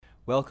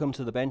Welcome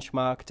to the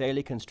Benchmark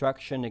Daily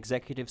Construction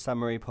Executive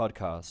Summary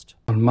Podcast.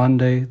 On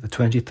Monday, the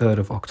 23rd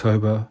of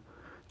October,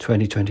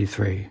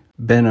 2023,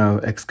 Benno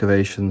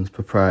Excavations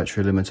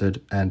Proprietary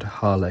Limited and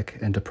Harlech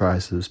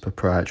Enterprises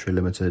Proprietary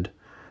Limited,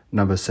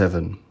 Number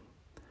 7,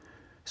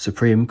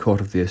 Supreme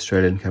Court of the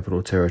Australian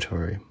Capital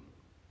Territory.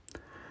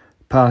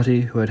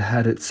 Party who had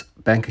had its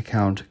bank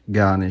account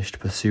garnished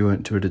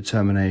pursuant to a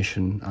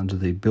determination under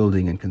the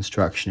Building and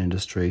Construction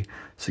Industry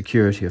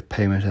Security of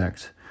Payment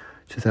Act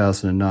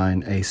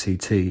 2009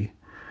 ACT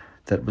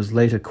that was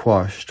later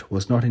quashed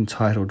was not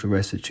entitled to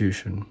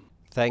restitution.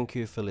 Thank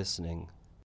you for listening.